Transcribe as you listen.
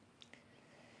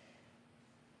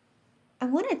I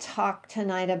want to talk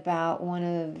tonight about one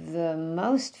of the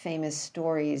most famous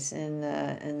stories in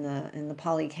the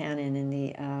Pali Canon in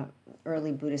the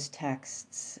early Buddhist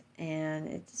texts, and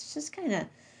it's just kind of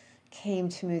came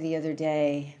to me the other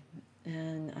day,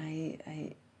 and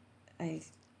I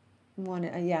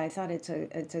wanted yeah, I thought it's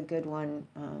a good one,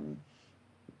 and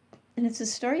it's the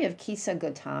story of Kisa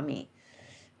Gotami.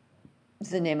 It's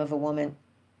the name of a woman.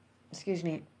 Excuse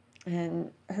me. And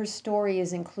her story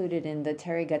is included in the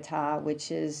Therigatha,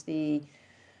 which is the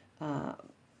uh,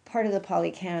 part of the Pali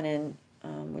Canon,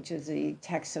 which is the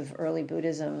text of early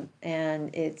Buddhism.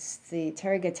 And it's the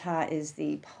Therigatha is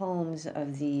the poems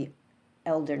of the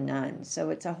elder nuns.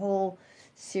 So it's a whole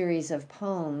series of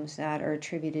poems that are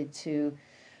attributed to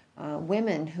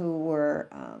women who were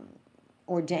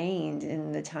ordained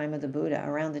in the time of the Buddha,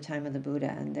 around the time of the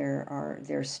Buddha, and there are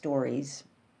their stories.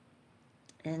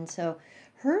 And so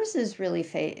hers is really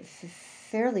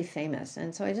fairly famous.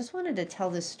 And so I just wanted to tell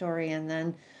this story. And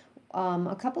then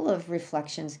a couple of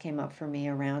reflections came up for me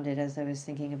around it as I was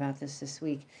thinking about this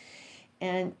week.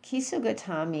 And Kisa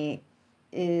Gotami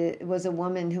was a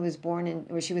woman who was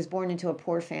she was born into a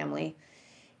poor family.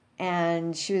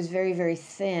 And she was very, very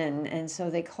thin. And so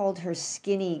they called her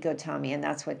Skinny Gotami. And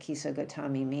that's what Kisa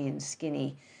Gotami means,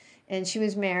 skinny. And she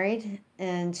was married,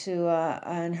 and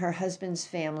her husband's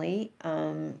family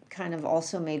kind of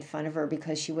also made fun of her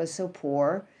because she was so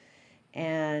poor,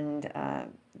 and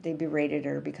they berated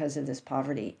her because of this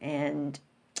poverty. And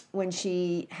when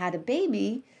she had a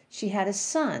baby, she had a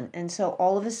son, and so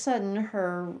all of a sudden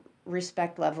her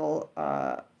respect level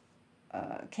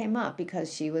came up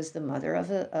because she was the mother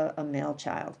of a male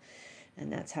child,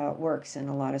 and that's how it works in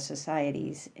a lot of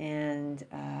societies. And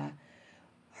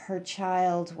her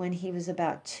child, when he was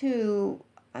about 2,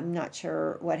 I'm not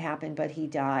sure what happened, but he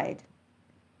died.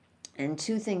 And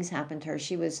two things happened to her.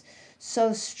 She was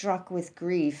so struck with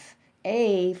grief,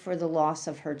 A, for the loss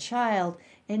of her child,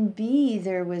 and B,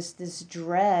 there was this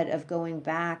dread of going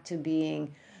back to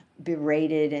being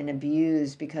berated and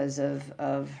abused because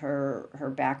of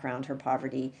her background, her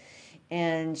poverty.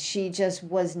 And she just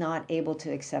was not able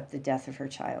to accept the death of her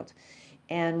child.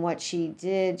 And what she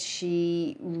did,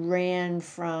 she went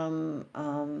from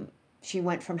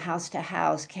house to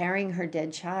house carrying her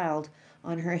dead child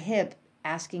on her hip,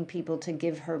 asking people to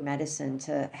give her medicine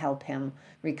to help him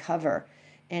recover.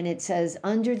 And it says,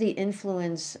 under the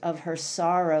influence of her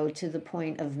sorrow to the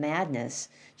point of madness,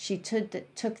 she took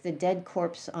the dead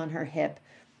corpse on her hip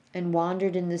and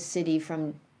wandered in the city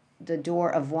from the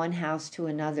door of one house to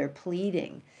another,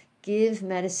 pleading, "Give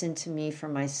medicine to me for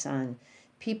my son."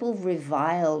 People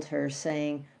reviled her,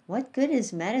 saying, "What good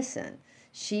is medicine?"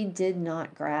 She did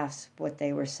not grasp what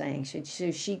they were saying.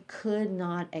 She could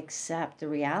not accept the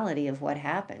reality of what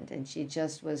happened. And she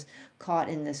just was caught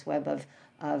in this web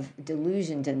of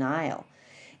delusion, denial.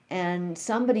 And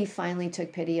somebody finally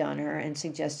took pity on her and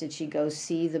suggested she go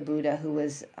see the Buddha, who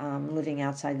was living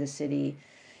outside the city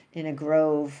in a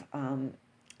grove.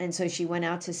 And so she went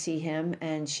out to see him,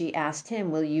 and she asked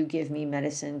him, "Will you give me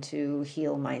medicine to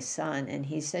heal my son?" And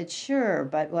he said, "Sure,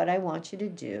 but what I want you to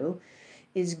do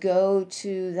is go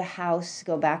to the house,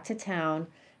 go back to town,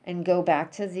 and go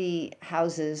back to the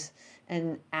houses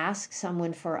and ask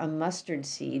someone for a mustard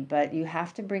seed. But you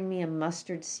have to bring me a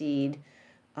mustard seed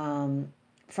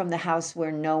from the house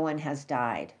where no one has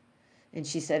died." And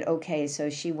she said, "Okay."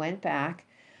 So she went back.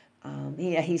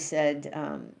 He said,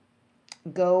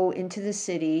 "Go into the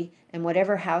city, and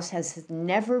whatever house has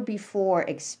never before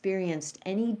experienced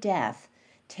any death,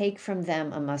 take from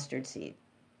them a mustard seed."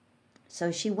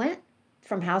 So she went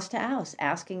from house to house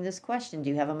asking this question: "Do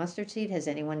you have a mustard seed? Has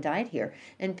anyone died here?"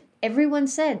 And everyone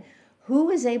said, "Who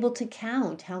is able to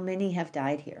count how many have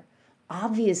died here?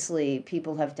 Obviously,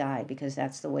 people have died because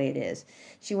that's the way it is."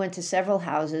 She went to several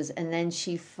houses, and then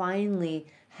she finally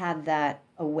had that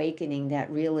awakening,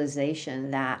 that realization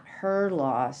that her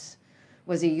loss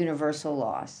was a universal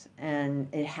loss, and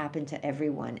it happened to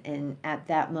everyone. And at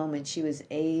that moment, she was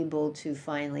able to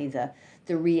finally the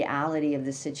reality of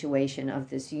the situation, of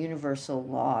this universal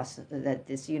loss, that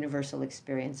this universal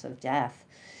experience of death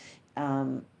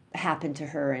happened to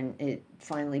her, and it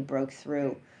finally broke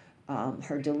through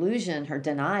her delusion, her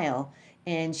denial,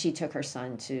 and she took her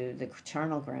son to the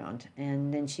charnel ground.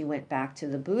 And then she went back to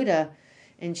the Buddha,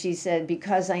 and she said,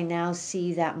 "Because I now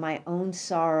see that my own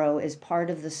sorrow is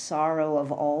part of the sorrow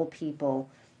of all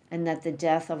people, and that the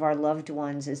death of our loved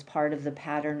ones is part of the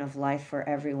pattern of life for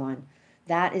everyone,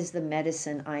 that is the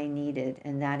medicine I needed,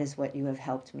 and that is what you have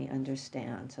helped me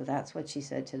understand." So that's what she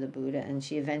said to the Buddha. And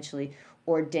she eventually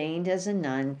ordained as a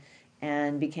nun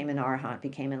and became an arhat,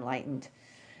 became enlightened.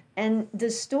 And the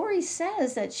story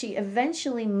says that she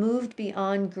eventually moved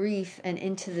beyond grief and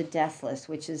into the deathless,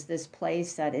 which is this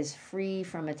place that is free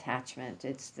from attachment.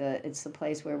 It's the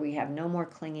place where we have no more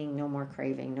clinging, no more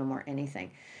craving, no more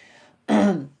anything.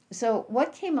 So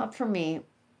what came up for me,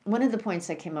 one of the points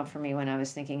that came up for me when I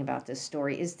was thinking about this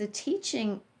story is the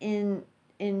teaching in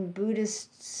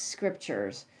Buddhist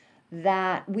scriptures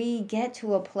that we get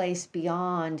to a place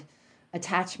beyond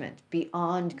attachment,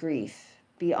 beyond grief,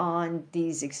 beyond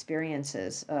these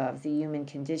experiences of the human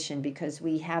condition, because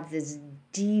we have this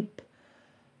deep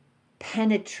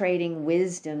penetrating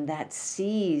wisdom that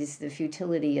sees the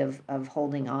futility of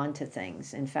holding on to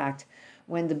things. In fact,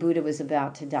 when the Buddha was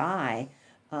about to die,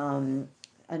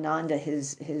 Ananda,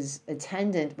 his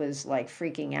attendant, was like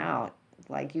freaking out,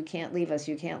 like, you can't leave us,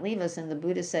 you can't leave us. And the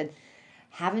Buddha said,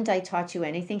 haven't I taught you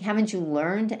anything? Haven't you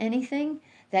learned anything?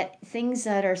 That things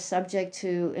that are subject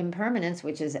to impermanence,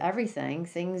 which is everything,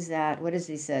 things that, what does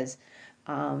he says?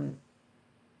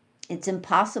 It's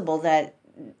impossible that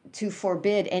to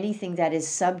forbid anything that is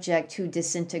subject to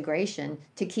disintegration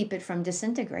to keep it from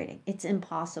disintegrating. It's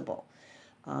impossible.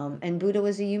 And Buddha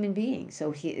was a human being,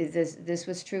 so this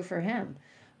was true for him.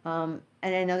 And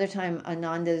another time,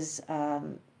 Ananda's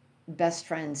best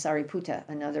friend Sariputta,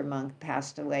 another monk,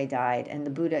 passed away, died, and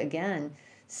the Buddha again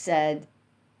said,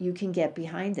 you can get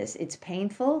behind this. It's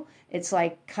painful. It's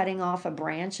like cutting off a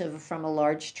branch from a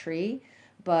large tree,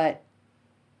 but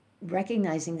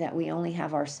recognizing that we only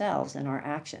have ourselves and our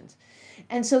actions.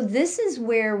 And so this is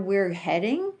where we're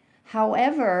heading.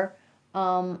 However,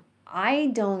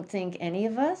 I don't think any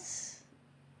of us,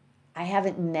 I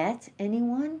haven't met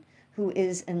anyone who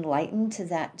is enlightened to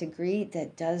that degree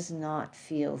that does not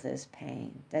feel this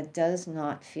pain, that does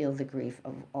not feel the grief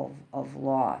of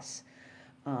loss.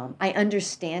 I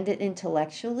understand it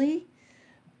intellectually,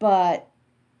 but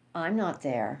I'm not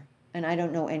there, and I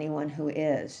don't know anyone who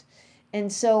is.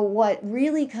 And so what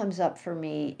really comes up for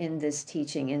me in this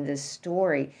teaching, in this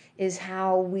story, is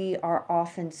how we are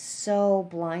often so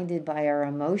blinded by our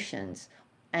emotions,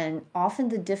 and often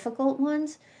the difficult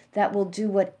ones, that we'll do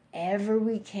whatever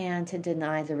we can to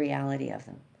deny the reality of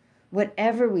them.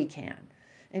 Whatever we can.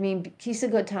 I mean, Kisa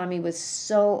Gotami was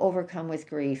so overcome with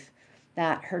grief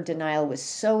that her denial was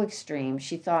so extreme,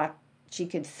 she thought she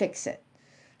could fix it.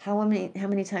 How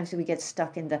many times do we get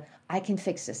stuck in the, I can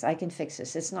fix this,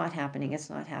 it's not happening, no, it's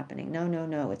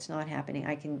not happening,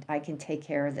 I can take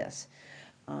care of this.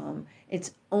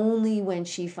 It's only when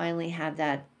she finally had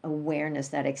that awareness,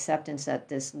 that acceptance that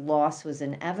this loss was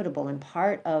inevitable and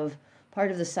part of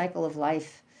the cycle of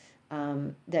life,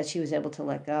 that she was able to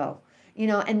let go.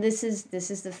 And this is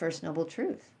the first noble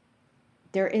truth.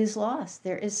 There is loss,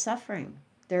 there is suffering,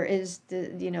 there is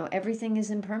everything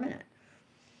is impermanent.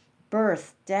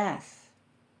 Birth, death,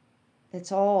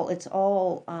 it's all it's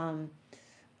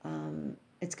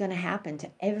going to happen to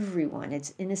everyone.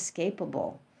 It's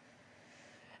inescapable.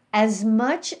 As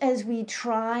much as we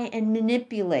try and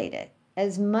manipulate it,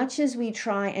 as much as we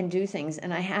try and do things,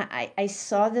 and I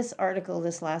saw this article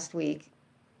this last week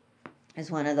as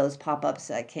one of those pop-ups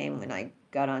that came when I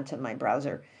got onto my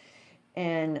browser,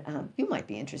 and you might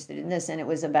be interested in this, and it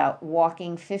was about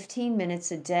walking 15 minutes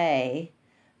a day,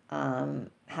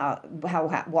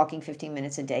 how walking 15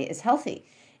 minutes a day is healthy.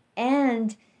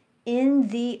 And in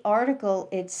the article,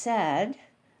 it said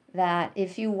that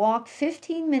if you walk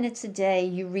 15 minutes a day,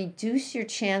 you reduce your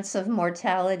chance of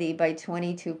mortality by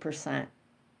 22%.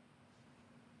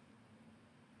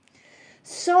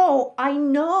 So I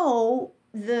know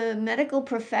the medical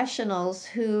professionals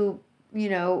who,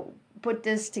 put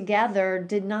this together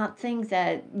did not think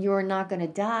that you're not going to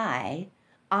die,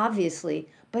 obviously,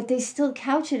 but they still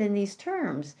couch it in these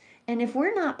terms. And if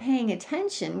we're not paying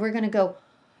attention, we're going to go,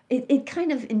 it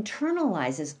kind of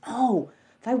internalizes, oh,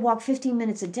 if I walk 15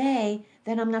 minutes a day,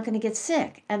 then I'm not going to get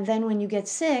sick. And then when you get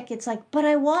sick, it's like, but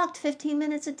I walked 15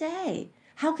 minutes a day.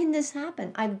 How can this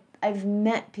happen? I've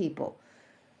met people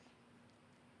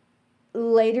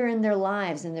later in their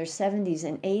lives, in their 70s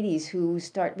and 80s, who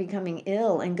start becoming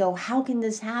ill and go, how can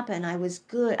this happen? I was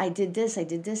good. I did this,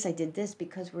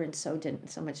 because we're in so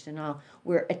much denial.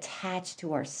 We're attached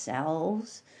to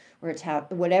ourselves. We're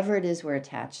attached, whatever it is we're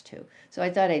attached to. So I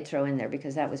thought I'd throw in there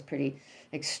because that was pretty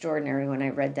extraordinary. When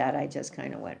I read that, I just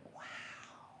kind of went,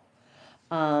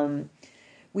 wow.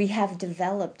 We have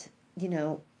developed,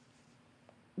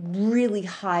 really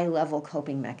high level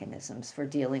coping mechanisms for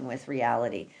dealing with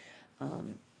reality.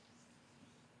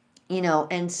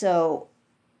 And so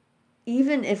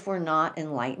even if we're not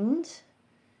enlightened,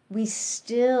 we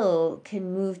still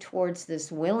can move towards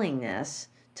this willingness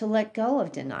to let go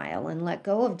of denial and let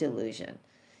go of delusion.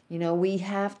 We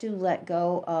have to let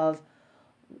go of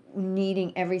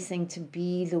needing everything to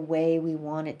be the way we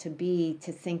want it to be,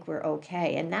 to think we're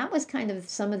okay. And that was kind of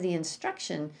some of the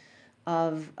instruction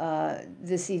of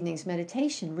this evening's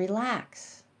meditation.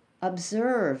 Relax,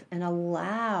 observe, and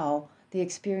allow the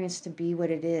experience to be what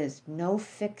it is. No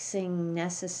fixing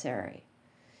necessary.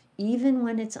 Even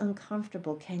when it's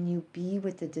uncomfortable, can you be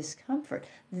with the discomfort?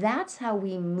 That's how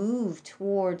we move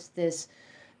towards this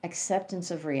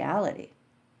acceptance of reality.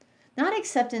 Not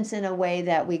acceptance in a way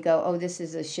that we go, oh, this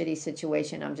is a shitty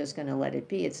situation, I'm just going to let it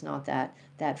be. It's not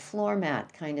that floor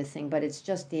mat kind of thing, but it's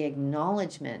just the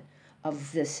acknowledgement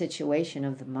of the situation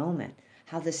of the moment,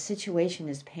 how the situation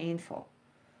is painful.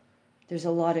 There's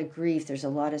a lot of grief, there's a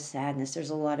lot of sadness,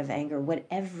 there's a lot of anger,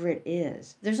 whatever it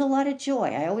is. There's a lot of joy.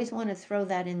 I always want to throw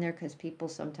that in there because people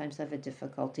sometimes have a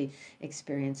difficulty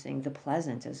experiencing the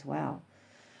pleasant as well.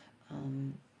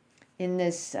 In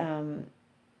this,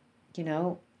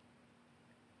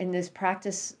 in this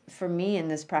practice, for me, in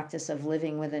this practice of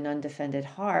living with an undefended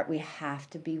heart, we have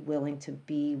to be willing to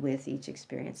be with each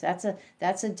experience. That's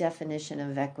a definition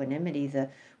of equanimity, the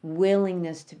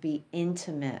willingness to be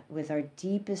intimate with our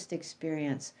deepest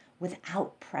experience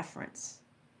without preference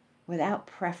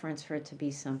for it to be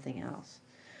something else.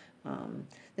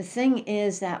 The thing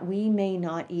is that we may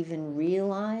not even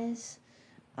realize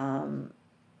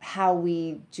how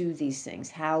we do these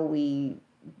things, how we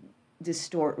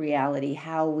distort reality,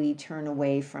 how we turn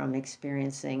away from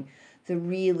experiencing the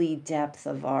really depth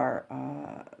of our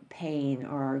pain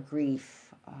or our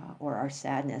grief or our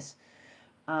sadness.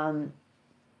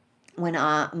 When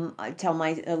I tell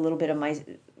a little bit of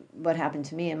what happened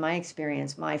to me in my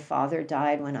experience, my father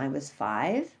died when I was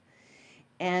 5,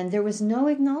 and there was no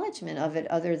acknowledgement of it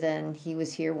other than he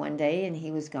was here one day and he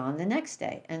was gone the next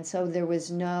day, and so there was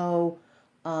no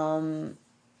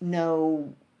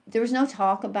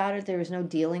talk about it. There was no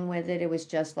dealing with it. It was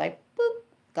just like, boop,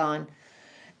 gone.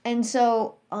 And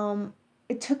so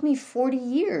it took me 40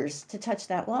 years to touch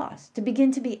that loss, to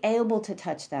begin to be able to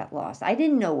touch that loss. I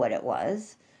didn't know what it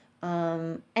was.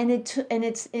 And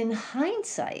it's in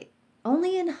hindsight,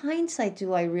 only in hindsight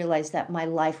do I realize that my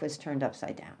life was turned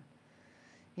upside down.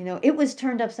 It was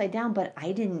turned upside down, but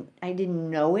I didn't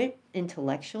know it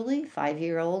intellectually.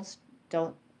 5-year-olds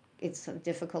it's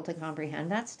difficult to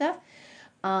comprehend that stuff.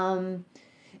 And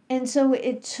so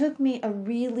it took me a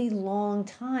really long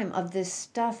time of this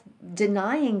stuff,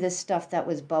 denying this stuff that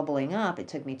was bubbling up. It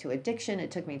took me to addiction.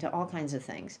 It took me to all kinds of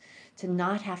things to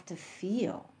not have to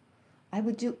feel. I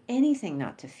would do anything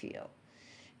not to feel.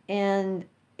 And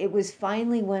it was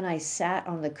finally when I sat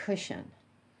on the cushion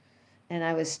and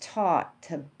I was taught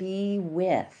to be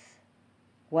with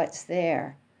what's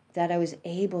there that I was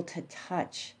able to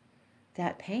touch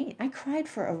that pain. I cried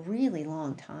for a really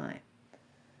long time,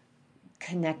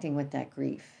 connecting with that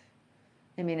grief.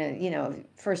 I mean,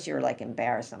 first you're like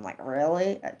embarrassed. I'm like,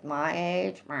 really? At my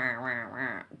age?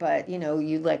 But,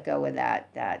 you let go of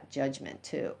that judgment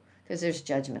too, because there's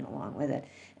judgment along with it,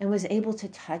 and was able to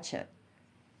touch it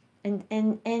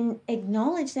and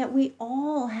acknowledge that we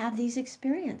all have these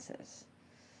experiences.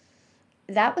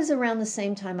 That was around the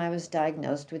same time I was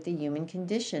diagnosed with the human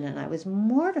condition, and I was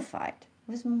mortified.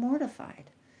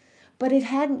 But it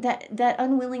hadn't, that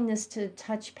unwillingness to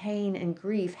touch pain and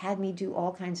grief had me do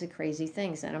all kinds of crazy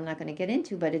things that I'm not going to get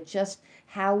into, but it's just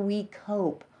how we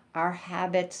cope, our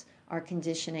habits, our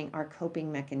conditioning, our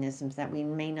coping mechanisms that we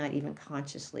may not even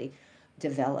consciously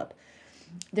develop.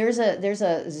 There's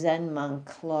a Zen monk,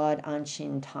 Claude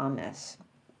Anshin Thomas.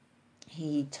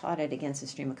 He taught at Against the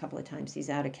Stream a couple of times. He's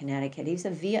out of Connecticut. He's a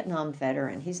Vietnam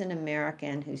veteran. He's an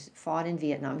American who's fought in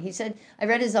Vietnam. He said, I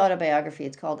read his autobiography.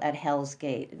 It's called At Hell's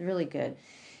Gate. It's really good.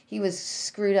 He was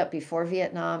screwed up before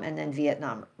Vietnam, and then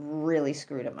Vietnam really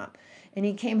screwed him up. And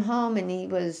he came home, and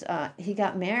he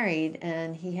got married,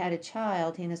 and he had a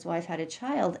child. He and his wife had a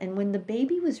child. And when the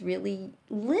baby was really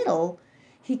little,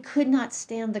 he could not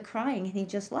stand the crying, and he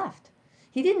just left.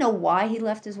 He didn't know why he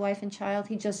left his wife and child.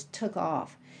 He just took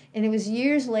off. And it was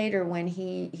years later when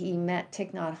he met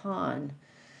Thich Nhat Hanh,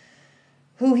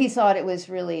 who he thought it was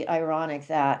really ironic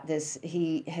that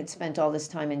he had spent all this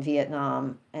time in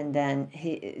Vietnam, and then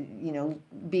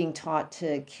being taught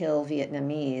to kill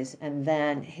Vietnamese, and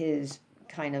then his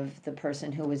kind of the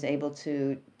person who was able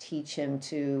to teach him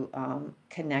to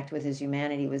connect with his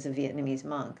humanity was a Vietnamese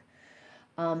monk.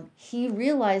 He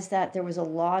realized that there was a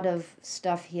lot of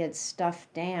stuff he had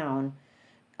stuffed down,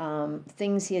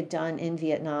 things he had done in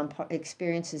Vietnam,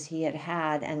 experiences he had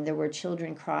had, and there were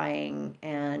children crying,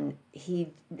 and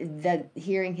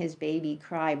hearing his baby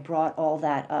cry brought all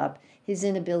that up. His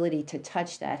inability to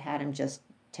touch that had him just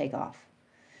take off.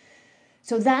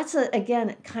 So that's,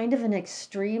 again, kind of an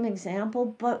extreme example,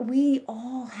 but we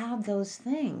all have those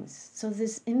things. So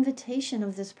this invitation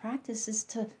of this practice is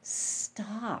to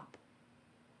stop,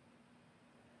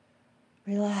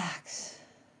 relax,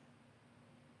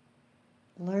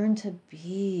 learn to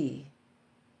be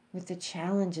with the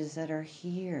challenges that are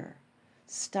here.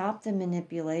 Stop the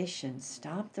manipulation,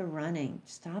 stop the running,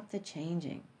 stop the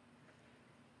changing,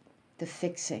 the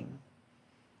fixing.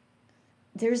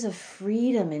 There's a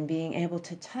freedom in being able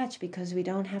to touch because we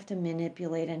don't have to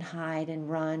manipulate and hide and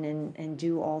run and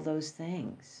do all those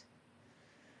things.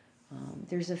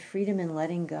 There's a freedom in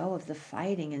letting go of the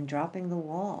fighting and dropping the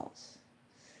walls.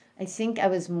 I think I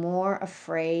was more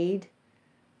afraid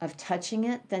of touching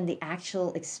it than the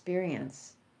actual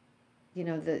experience. You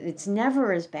know, it's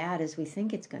never as bad as we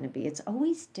think it's going to be. It's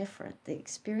always different. The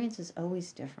experience is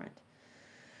always different.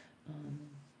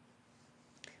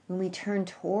 When we turn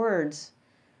towards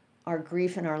our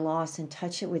grief and our loss and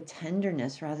touch it with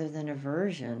tenderness rather than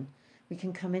aversion, we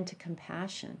can come into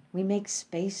compassion. We make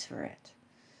space for it.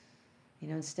 You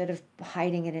know, instead of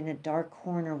hiding it in a dark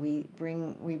corner, we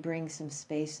bring some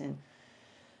space in.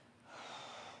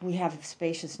 We have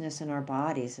spaciousness in our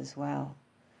bodies as well.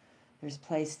 There's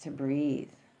place to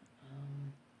breathe.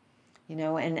 You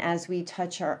know, and as we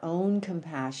touch our own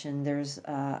compassion, there's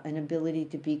an ability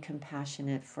to be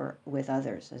compassionate with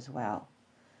others as well.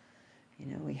 You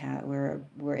know,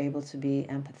 we're able to be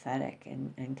empathetic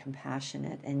and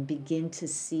compassionate and begin to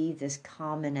see this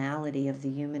commonality of the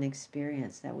human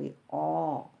experience, that we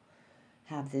all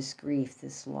have this grief,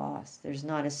 this loss. There's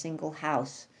not a single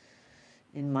house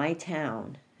in my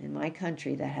town, in my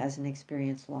country, that hasn't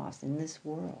experienced loss in this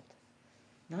world.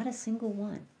 Not a single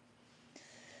one.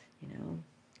 You know,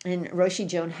 and Roshi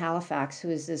Joan Halifax, who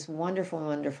is this wonderful,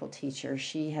 wonderful teacher,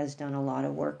 she has done a lot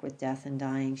of work with death and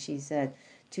dying. She said,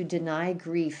 to deny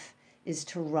grief is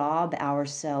to rob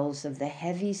ourselves of the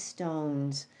heavy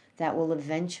stones that will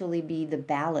eventually be the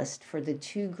ballast for the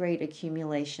two great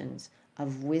accumulations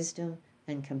of wisdom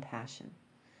and compassion.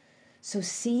 So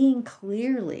seeing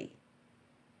clearly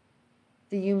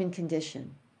the human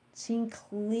condition, seeing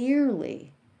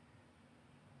clearly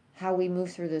how we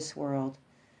move through this world,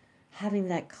 having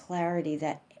that clarity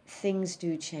that things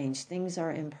do change, things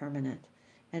are impermanent,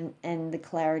 and the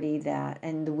clarity that,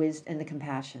 and the wisdom and the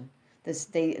compassion.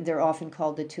 They're often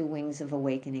called the two wings of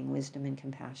awakening, wisdom and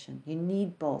compassion. You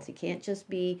need both. You can't just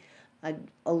be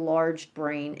a large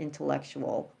brain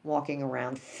intellectual walking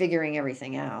around figuring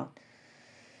everything out.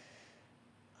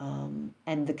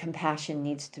 And the compassion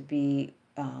needs to be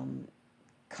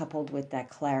coupled with that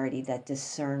clarity, that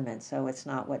discernment. So it's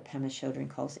not what Pema Chodron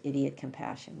calls idiot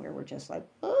compassion, where we're just like,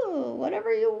 oh,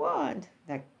 whatever you want.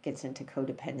 That gets into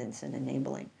codependence and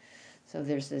enabling. So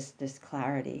there's this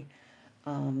clarity.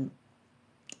 And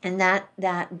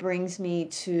that brings me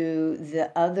to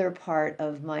the other part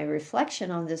of my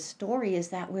reflection on this story, is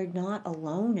that we're not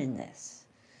alone in this.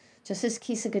 Just as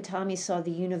Kisa Gotami saw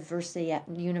the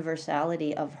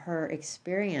universality of her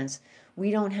experience,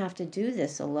 we don't have to do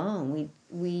this alone.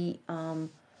 We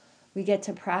get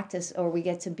to practice, or we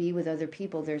get to be with other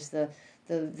people. There's the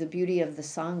beauty of the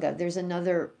Sangha. There's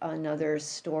another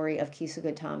story of Kisa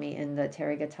Gotami in the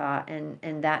Therigatha,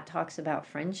 and that talks about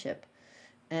friendship.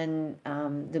 And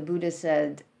the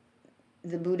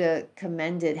Buddha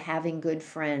commended having good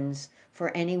friends for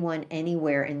anyone,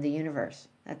 anywhere in the universe.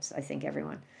 That's, I think,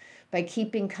 everyone. By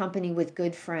keeping company with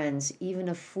good friends, even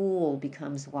a fool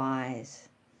becomes wise.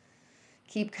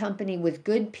 Keep company with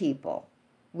good people.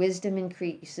 Wisdom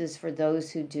increases for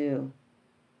those who do.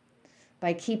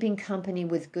 By keeping company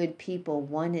with good people,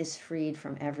 one is freed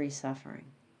from every suffering.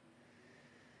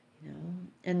 You know?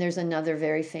 And there's another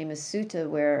very famous sutta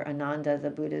where Ananda, the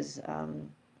Buddha's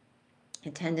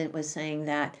attendant, was saying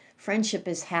that friendship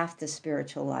is half the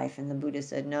spiritual life. And the Buddha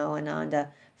said, no,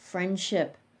 Ananda,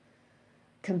 friendship,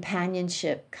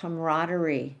 companionship,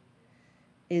 camaraderie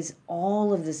is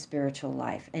all of the spiritual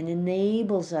life, and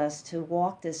enables us to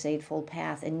walk this Eightfold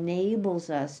Path, enables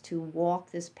us to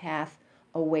walk this path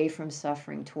away from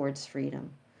suffering towards freedom,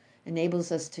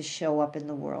 enables us to show up in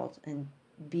the world and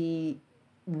be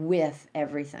with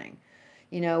everything.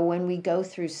 You know, when we go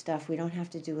through stuff, we don't have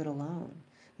to do it alone.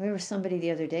 I remember somebody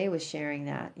the other day was sharing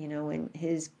that, you know, when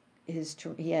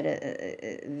he had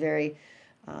a very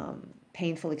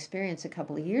painful experience a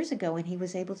couple of years ago, and he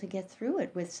was able to get through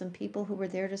it with some people who were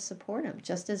there to support him.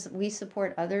 Just as we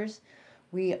support others,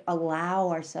 we allow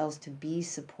ourselves to be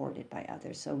supported by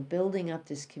others. So building up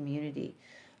this community.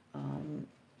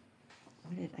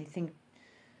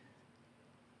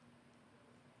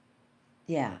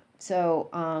 So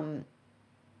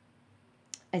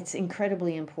it's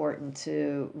incredibly important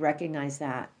to recognize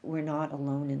that we're not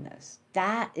alone in this.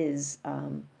 That is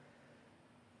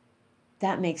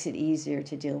that makes it easier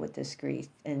to deal with this grief,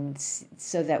 and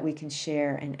so that we can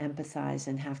share and empathize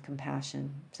and have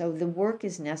compassion. So the work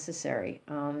is necessary.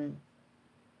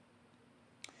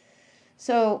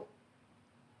 So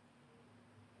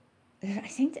I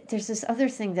think that there's this other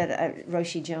thing that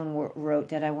Roshi Joan wrote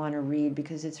that I want to read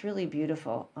because it's really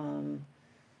beautiful.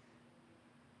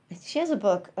 She has a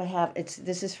book I have.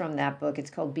 This is from that book. It's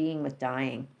called Being with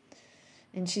Dying.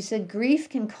 And she said, grief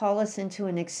can call us into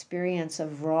an experience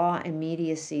of raw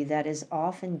immediacy that is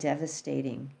often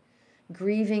devastating.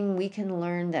 Grieving, we can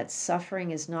learn that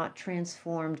suffering is not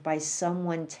transformed by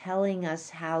someone telling us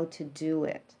how to do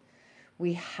it.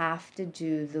 We have to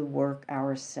do the work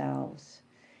ourselves.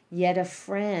 Yet a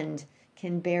friend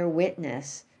can bear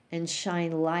witness and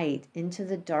shine light into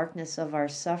the darkness of our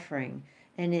suffering,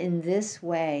 and in this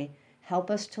way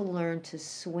help us to learn to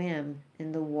swim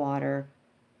in the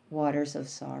waters of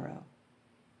sorrow.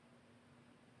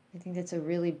 I think that's a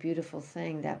really beautiful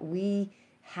thing, that we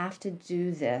have to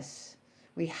do this.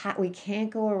 We can't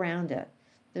go around it.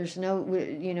 There's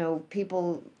no,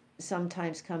 people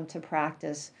sometimes come to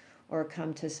practice or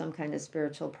come to some kind of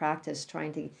spiritual practice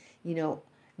trying to,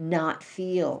 not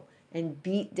feel and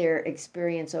beat their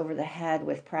experience over the head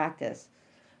with practice.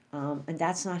 And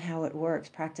that's not how it works.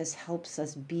 Practice helps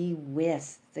us be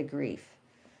with the grief,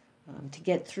 to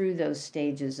get through those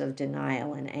stages of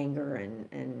denial and anger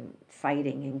and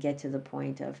fighting, and get to the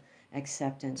point of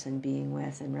acceptance and being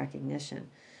with and recognition.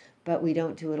 But we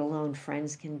don't do it alone.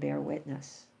 Friends can bear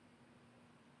witness.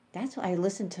 That's why I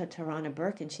listened to Tarana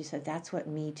Burke, and she said, that's what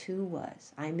Me Too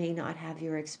was. I may not have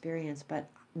your experience, but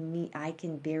I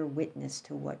can bear witness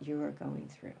to what you are going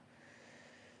through.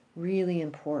 Really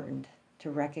important to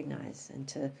recognize and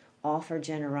to offer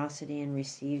generosity and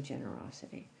receive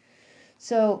generosity.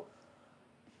 So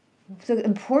the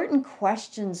important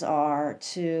questions are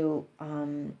to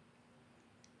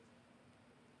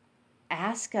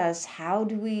ask us, how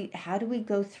do we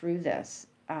go through this?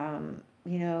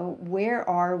 Where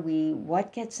are we?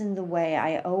 What gets in the way?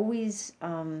 I always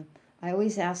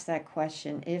ask that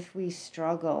question. If we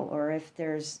struggle, or if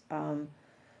there's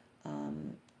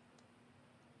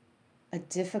a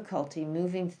difficulty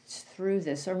moving through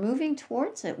this or moving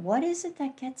towards it, what is it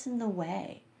that gets in the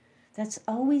way? That's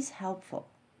always helpful.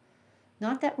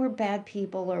 Not that we're bad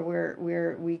people or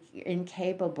we're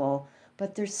incapable,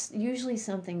 but there's usually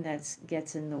something that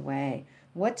gets in the way.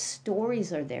 What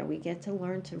stories are there? We get to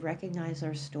learn to recognize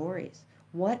our stories.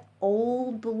 What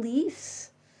old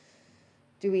beliefs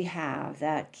do we have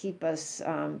that keep us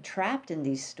trapped in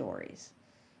these stories?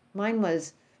 Mine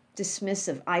was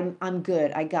dismissive. I'm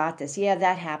good. I got this. Yeah,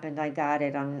 that happened. I got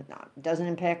it. Doesn't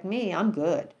impact me. I'm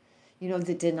good.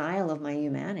 The denial of my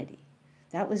humanity.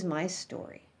 That was my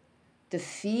story. The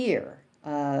fear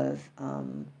of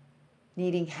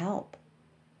needing help.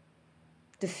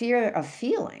 The fear of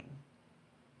feeling.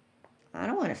 I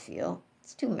don't want to feel.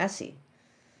 It's too messy.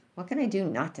 What can I do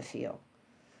not to feel?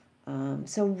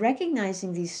 So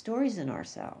recognizing these stories in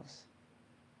ourselves.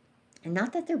 And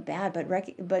not that they're bad,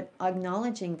 but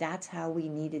acknowledging that's how we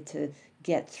needed to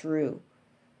get through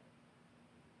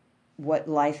what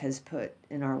life has put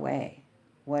in our way,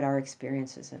 what our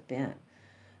experiences have been.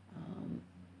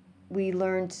 We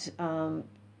learned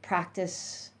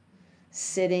practice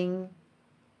sitting,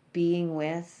 being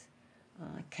with,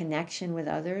 connection with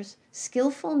others.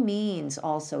 Skillful means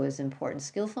also is important.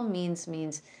 Skillful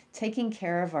means taking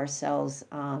care of ourselves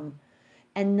and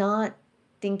not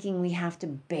thinking we have to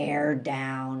bear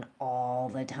down all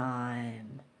the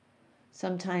time.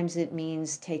 Sometimes it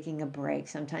means taking a break.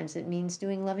 Sometimes it means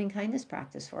doing loving kindness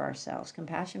practice for ourselves,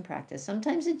 compassion practice.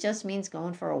 Sometimes it just means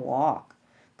going for a walk,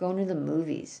 going to the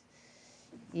movies,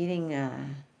 eating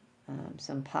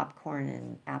some popcorn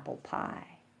and apple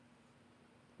pie,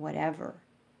 whatever.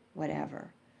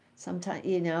 Sometimes,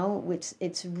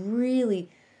 it's really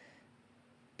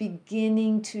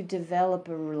beginning to develop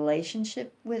a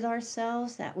relationship with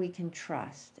ourselves that we can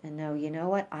trust and know, you know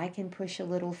what, I can push a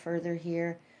little further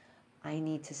here. I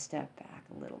need to step back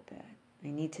a little bit.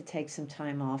 I need to take some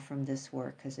time off from this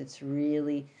work because it's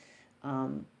really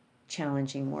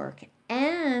challenging work.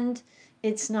 And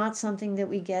it's not something that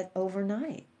we get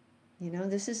overnight.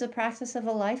 This is a practice of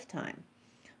a lifetime.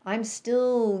 I'm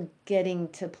still getting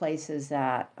to places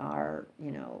that are,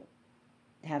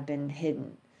 have been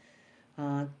hidden.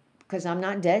 Because I'm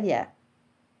not dead yet,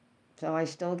 so I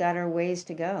still got our ways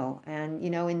to go. And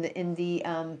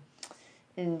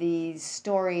in the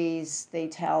stories they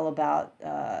tell about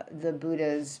the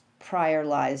Buddha's prior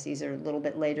lives, these are a little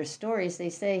bit later stories. They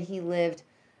say he lived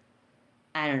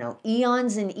I don't know,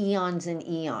 eons and eons and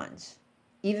eons,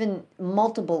 even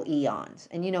multiple eons.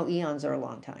 And eons are a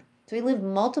long time. So he lived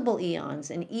multiple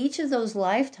eons, and each of those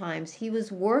lifetimes, he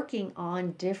was working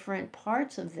on different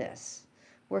parts of this,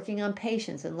 working on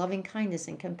patience and loving kindness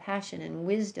and compassion and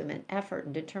wisdom and effort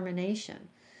and determination.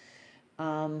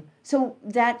 So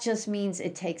that just means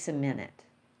it takes a minute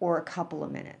or a couple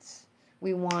of minutes.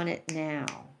 We want it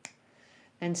now.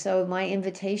 And so my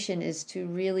invitation is to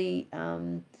really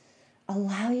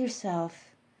allow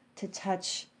yourself to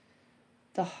touch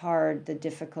the hard, the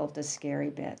difficult, the scary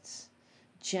bits,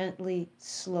 gently,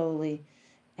 slowly,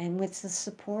 and with the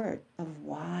support of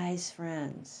wise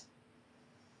friends,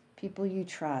 people you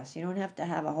trust. You don't have to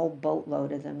have a whole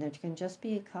boatload of them. There can just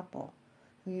be a couple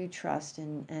who you trust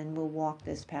and will walk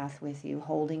this path with you,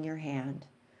 holding your hand.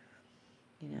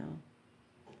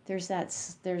 There's that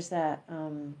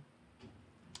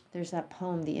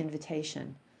poem, The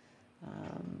Invitation.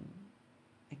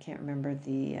 I can't remember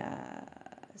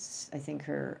I think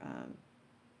her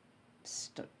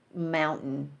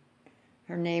Mountain,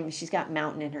 her name, she's got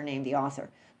Mountain in her name, the author.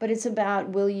 But it's about,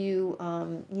 will you,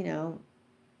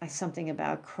 something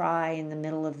about cry in the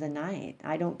middle of the night.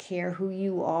 I don't care who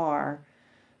you are.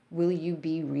 Will you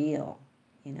be real?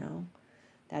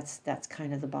 That's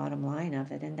kind of the bottom line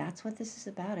of it. And that's what this is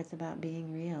about. It's about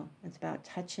being real. It's about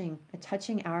touching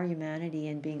our humanity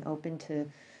and being open to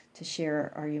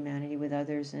share our humanity with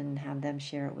others and have them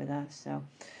share it with us. So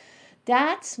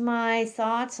that's my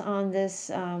thoughts on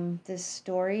this this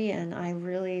story, and I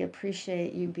really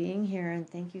appreciate you being here, and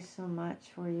thank you so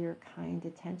much for your kind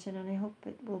attention, and I hope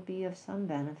it will be of some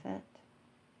benefit.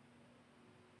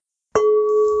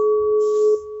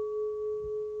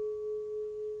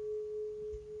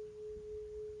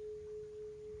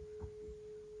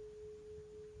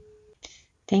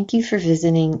 Thank you for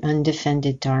visiting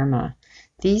Undefended Dharma.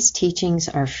 These teachings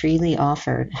are freely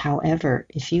offered. However,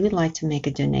 if you would like to make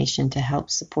a donation to help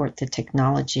support the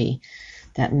technology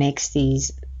that makes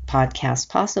these podcasts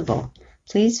possible,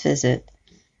 please visit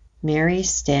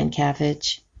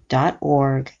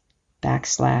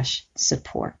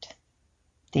marystankavich.org/support.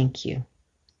 Thank you.